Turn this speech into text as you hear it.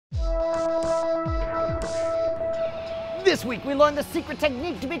This week we learned the secret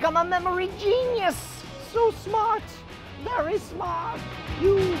technique to become a memory genius. So smart, very smart.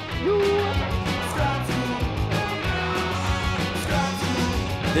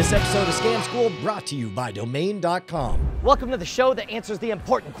 This episode of Scam School brought to you by Domain.com. Welcome to the show that answers the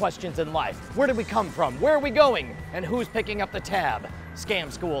important questions in life. Where did we come from? Where are we going? And who's picking up the tab?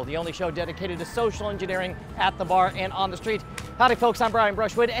 Scam School, the only show dedicated to social engineering at the bar and on the street. Howdy folks, I'm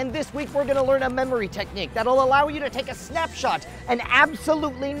Brushwood, and this week we're gonna learn a memory technique that'll allow you to take a snapshot and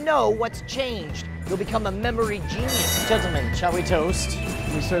absolutely know what's changed. You'll become a memory genius. Gentlemen, shall we toast?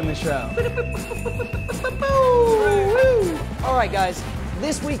 We certainly shall. All right, guys.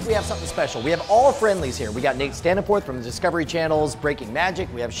 This week we have something special. We have all friendlies here. We got Nate Standenforth from the Discovery Channel's Breaking Magic.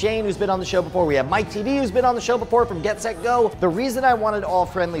 We have Shane, who's been on the show before. We have Mike TV, who's been on the show before from Get Set Go. The reason I wanted all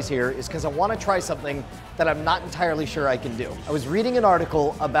friendlies here is because I want to try something that I'm not entirely sure I can do. I was reading an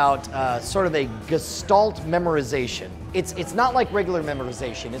article about sort of a Gestalt memorization. It's not like regular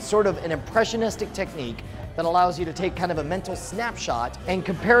memorization. It's sort of an impressionistic technique that allows you to take kind of a mental snapshot and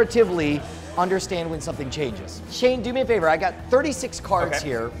comparatively understand when something changes. Shane, do me a favor. I got 36 cards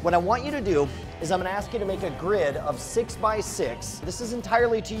here. What I want you to do is I'm gonna ask you to make a grid of 6 by 6. This is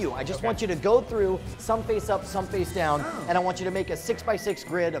entirely to you. I just want you to go through some face up, some face down, and I want you to make a 6 by 6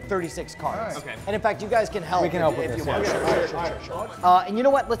 grid of 36 cards. Okay. And in fact, you guys can help. We can help if with you this, want. yeah. And you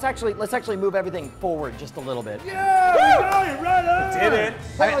know what? Let's actually move everything forward just a little bit. Did it.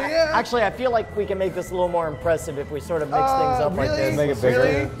 Actually, I feel like we can make this a little more impressive if we sort of mix things up like this. Make it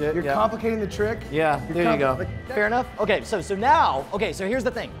bigger. Really? You're complicating the trick. Yeah, there you go. Fair enough. Okay, so now, so here's the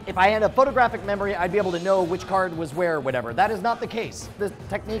thing. If I had a photographic memory, I'd be able to know which card was where or whatever. That is not the case. This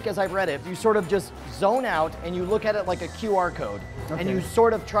technique, as I've read it, you sort of just zone out and you look at it like a QR code. And you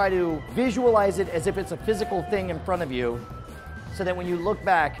sort of try to visualize it as if it's a physical thing in front of you, so that when you look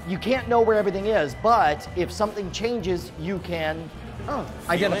back, you can't know where everything is, but if something changes, you can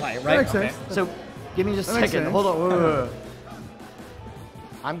identify it, right? That makes sense. So give me just a second. Hold on.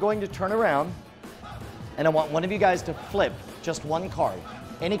 I'm going to turn around, and I want one of you guys to flip just one card.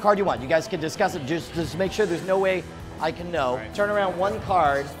 Any card you want. You guys can discuss it. Just make sure there's no way I can know. Right. Turn around one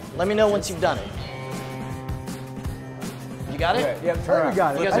card. Let me know once you've done it. You got it? Yeah, turn around.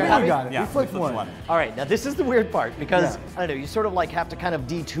 Got it. You guys are happy? Got it. Yeah, we flipped one. All right, now this is the weird part because, I don't know, you sort of like have to kind of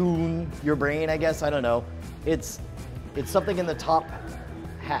detune your brain, I guess. I don't know. It's something in the top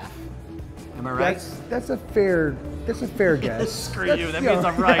half. Am I right? That's a fair guess. Screw you, that means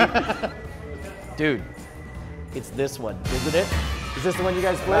I'm right. Dude, it's this one, isn't it? Is this the one you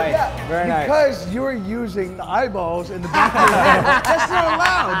guys played? Yeah, very nice. Because you're using the eyeballs in the back of your head. That's not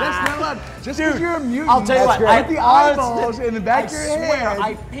allowed. That's not allowed. Just because you're a mutant. I'll tell you what, put the eyeballs in the back of your head.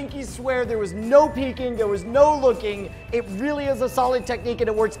 I pinky swear there was no peeking, there was no looking. It really is a solid technique and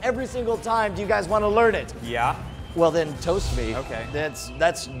it works every single time. Do you guys want to learn it? Yeah. Well then, toast me. Okay. That's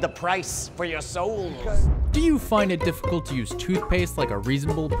the price for your soul. Do you find it difficult to use toothpaste like a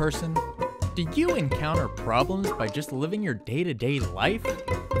reasonable person? Do you encounter problems by just living your day-to-day life?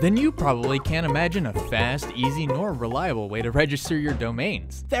 Then you probably can't imagine a fast, easy, nor reliable way to register your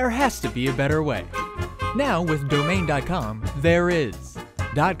domains. There has to be a better way. Now with Domain.com, there is.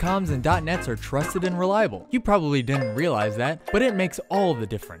 .coms and .nets are trusted and reliable. You probably didn't realize that, but it makes all the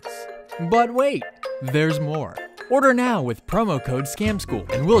difference. But wait, there's more. Order now with promo code SCAMSCHOOL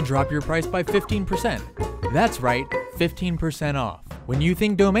and we'll drop your price by 15%. That's right, 15% off. When you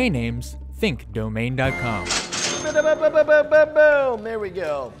think domain names, think Domain.com. Boom, there we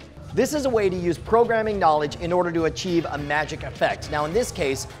go. This is a way to use programming knowledge in order to achieve a magic effect. Now in this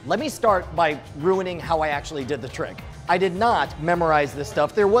case, let me start by ruining how I actually did the trick. I did not memorize this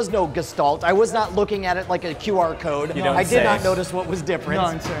stuff. There was no Gestalt. I was not looking at it like a QR code. I did not notice what was different.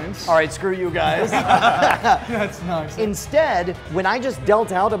 Nonsense. All right, screw you guys. That's nonsense. Instead, when I just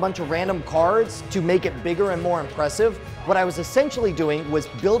dealt out a bunch of random cards to make it bigger and more impressive, what I was essentially doing was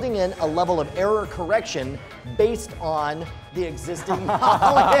building in a level of error correction based on the existing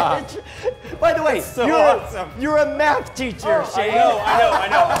knowledge. By the way, you're a math teacher, Shane. I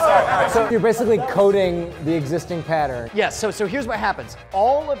know. I'm sorry. All right. So you're basically coding the existing pattern. Yes, so here's what happens.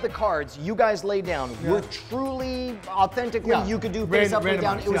 All of the cards you guys laid down were truly, authentically, you could do face up, face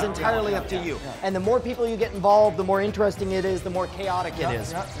down. It was entirely up to you. And the more people you get involved, the more interesting it is, the more chaotic it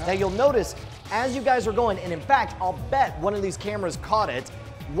is. Now you'll notice, as you guys are going, and in fact, I'll bet one of these cameras caught it,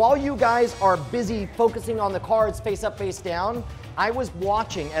 while you guys are busy focusing on the cards face up, face down, I was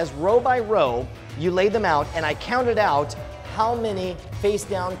watching as row by row, you laid them out, and I counted out how many face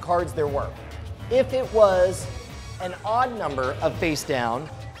down cards there were. If it was an odd number of face down,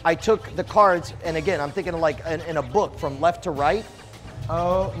 I took the cards, and again, I'm thinking like in a book from left to right,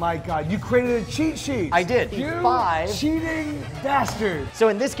 Oh my God, you created a cheat sheet. I did. You 5. cheating bastard. So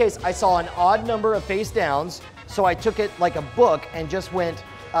in this case, I saw an odd number of face downs, so I took it like a book and just went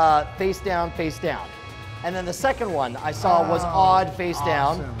face down, face down. And then the second one I saw was odd face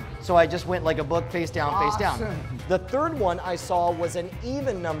down, so I just went like a book, face down, face down. The third one I saw was an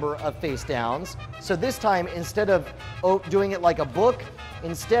even number of face downs, so this time instead of doing it like a book,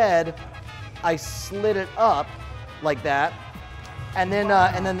 instead I slid it up like that. And then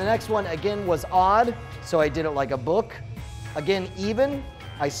the next one again was odd, so I did it like a book. Again, even,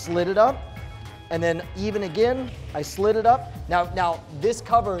 I slid it up. And then even again, I slid it up. Now this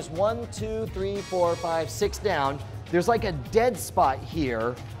covers 1, 2, 3, 4, 5, 6 down. There's like a dead spot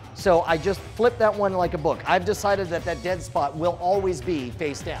here, so I just flipped that one like a book. I've decided that that dead spot will always be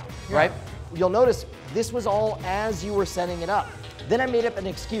face down, right? You'll notice this was all as you were setting it up. Then I made up an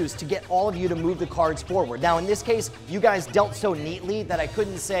excuse to get all of you to move the cards forward. Now in this case, you guys dealt so neatly that I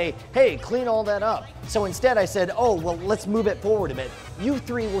couldn't say, hey, clean all that up. So instead I said, oh, well, let's move it forward a bit. You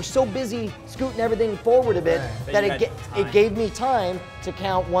three were so busy scooting everything forward a bit that it gave me time to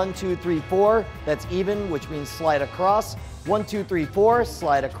count 1, 2, 3, 4. That's even, which means slide across. 1, 2, 3, 4,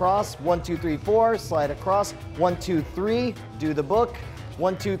 slide across. 1, 2, 3, 4, slide across. 1, 2, 3, do the book.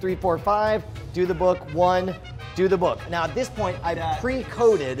 1, 2, 3, 4, 5, do the book. 1, do the book. Now at this point, I've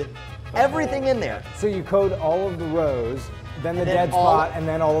pre-coded everything in there. So you code all of the rows, then the dead spot, and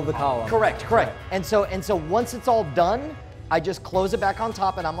then all of the columns. Correct. And so once it's all done, I just close it back on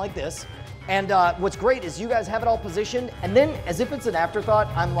top and I'm like this. And what's great is you guys have it all positioned, and then as if it's an afterthought,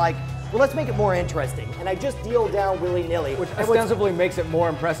 I'm like, well, let's make it more interesting. And I just deal down willy-nilly. Which ostensibly makes it more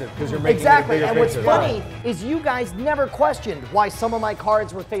impressive because you're making exactly. it a And bigger what's picture. funny is you guys never questioned why some of my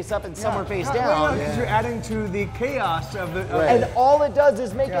cards were face up and some were face down. Because you're adding to the chaos of the. And all it does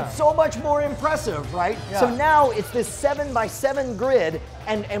is make it so much more impressive, right? So now it's this 7x7 grid,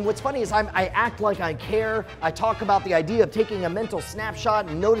 and what's funny is I act like I care. I talk about the idea of taking a mental snapshot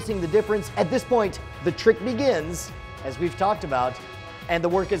and noticing the difference. At this point, the trick begins, as we've talked about, and the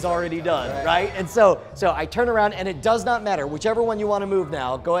work is already done, right? And so I turn around, and it does not matter. Whichever one you want to move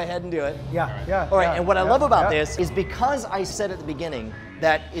now, go ahead and do it. All right, and what I love about this is because I said at the beginning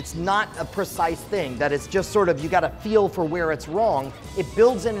that it's not a precise thing, that it's just sort of, you got to feel for where it's wrong, it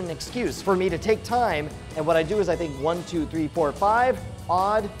builds in an excuse for me to take time, and what I do is I think 1, 2, 3, 4, 5,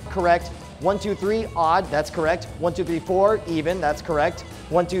 odd, correct. 1, 2, 3, odd, that's correct. 1, 2, 3, 4, even, that's correct.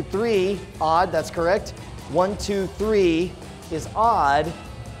 1, 2, 3, odd, that's correct. 1, 2, 3 is odd,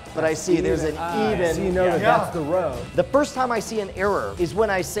 but I see there's an even. So you know that that's the row. The first time I see an error is when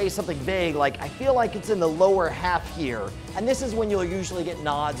I say something vague, like I feel like it's in the lower half here. And this is when you'll usually get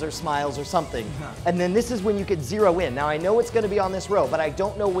nods or smiles or something. And then this is when you could zero in. Now I know it's gonna be on this row, but I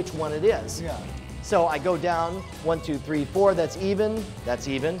don't know which one it is. So I go down, 1, 2, 3, 4, that's even, that's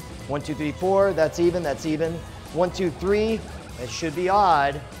even. 1, 2, 3, 4, that's even, that's even. 1, 2, 3, that should be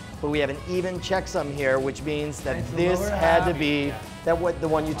odd. But we have an even checksum here, which means that this had to be the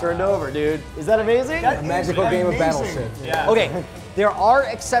one you turned over, dude. Is that amazing? A magical game of battleship. Okay, there are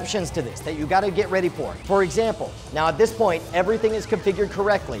exceptions to this that you got to get ready for. For example, now at this point, everything is configured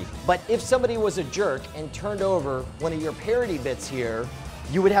correctly, but if somebody was a jerk and turned over one of your parity bits here,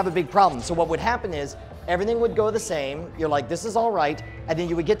 you would have a big problem. So what would happen is everything would go the same. You're like, this is all right. And then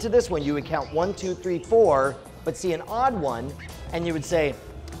you would get to this one, you would count 1, 2, 3, 4, but see an odd one, and you would say,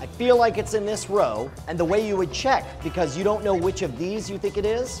 I feel like it's in this row, and the way you would check, because you don't know which of these you think it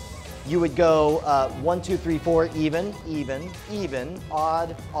is, you would go 1, 2, 3, 4, even,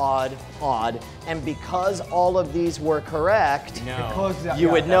 odd, odd, odd. And because all of these were correct, you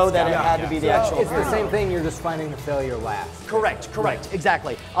would know that it had to be the actual. It's the same thing, you're just finding the failure last. Correct,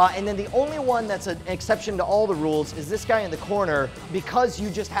 exactly. And then the only one that's an exception to all the rules is this guy in the corner, because you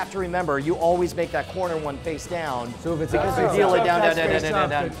just have to remember, you always make that corner one face down. So if it's because you deal it down,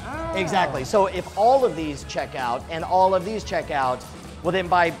 down. Exactly. So if all of these check out and all of these check out, well then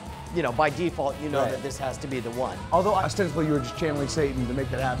by default, you know that this has to be the one. Although ostensibly you were just channeling Satan to make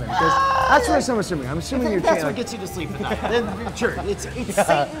that happen. That's what I'm assuming. I'm assuming you're that's channeling. what gets you to sleep at night. Sure, it's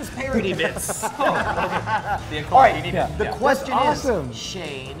Satan's parody bits. All right, the question is,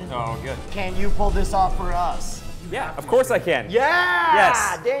 Shane, can you pull this off for us? Yeah, of course I can. Yeah!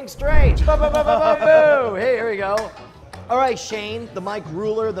 Yes. Dang straight. Boo. Hey, here we go. All right, Shane, the Mike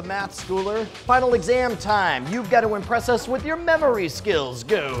Ruler, the math schooler. Final exam time. You've got to impress us with your memory skills.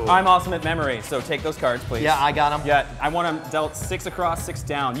 Go. I'm awesome at memory, so take those cards, please. Yeah, I got them. Yeah, I want them dealt 6 across, 6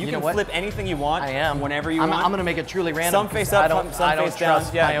 down. You can flip anything you want. I am. Whenever you want. I'm going to make it truly random. Some face up, some face down.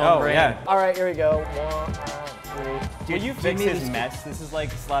 My own brain. Yeah. All right, here we go. 1, 2, 3. Can you fix his mess? This is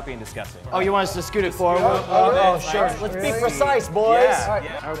like sloppy and disgusting. Oh, you want us to scoot it forward? Oh, Sure. Let's be precise, boys. Yeah.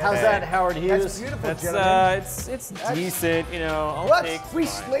 How's that, Howard Hughes? That's beautiful, That's gentlemen. it's decent, you know. I'll What? take. We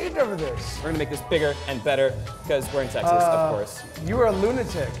slaved over this. We're gonna make this bigger and better because we're in Texas, of course. You are a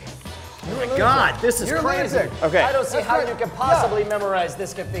lunatic. God, this is You're a crazy. lunatic. Okay. I don't see That's how right. you can possibly memorize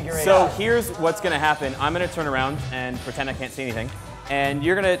this configuration. So here's what's gonna happen. I'm gonna turn around and pretend I can't see anything, and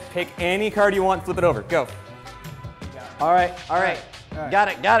you're gonna pick any card you want, flip it over. Go. all right. Got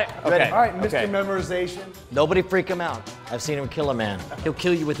it. Ready. All right, Mr. Okay. Memorization. Nobody freak him out. I've seen him kill a man. He'll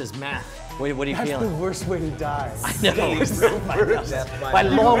kill you with his math. What are you That's the feeling? worst way to die. No. By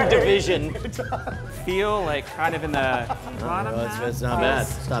long division. Feel like kind of in the bottom half. It's not bad.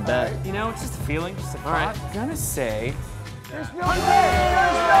 It's not bad. You know, it's just a feeling, just a thought. right. I'm gonna say. There's no way.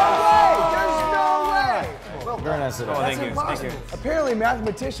 There's no way. Well, Very nice of Oh, that. that's thank you. impossible. Thank you. Apparently,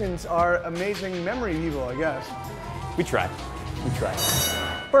 mathematicians are amazing memory people, I guess. We tried. We tried.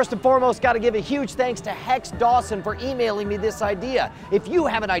 First and foremost, got to give a huge thanks to Hex Dawson for emailing me this idea. If you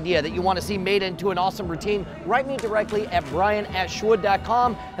have an idea that you want to see made into an awesome routine, write me directly at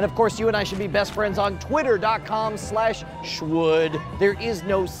brian@schwood.com. And of course, you and I should be best friends on twitter.com/schwood. There is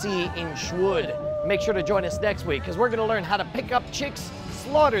no C in Schwood. Make sure to join us next week because we're going to learn how to pick up chicks,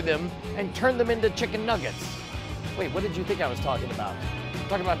 slaughter them, and turn them into chicken nuggets. Wait, what did you think I was talking about? I'm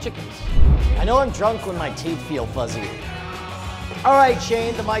talking about chickens. I know I'm drunk when my teeth feel fuzzy. All right,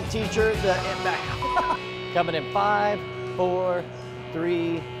 Shane, the mic teacher, coming in 5, 4,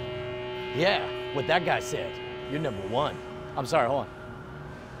 3. Yeah, what that guy said. You're number 1. I'm sorry, hold on.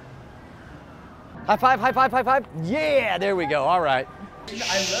 High five, high five, high five. Yeah, there we go. All right.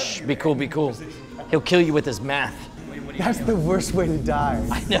 Shh, be cool, be cool. He'll kill you with his math. That's the worst way to die.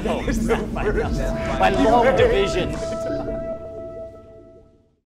 I know. By long division.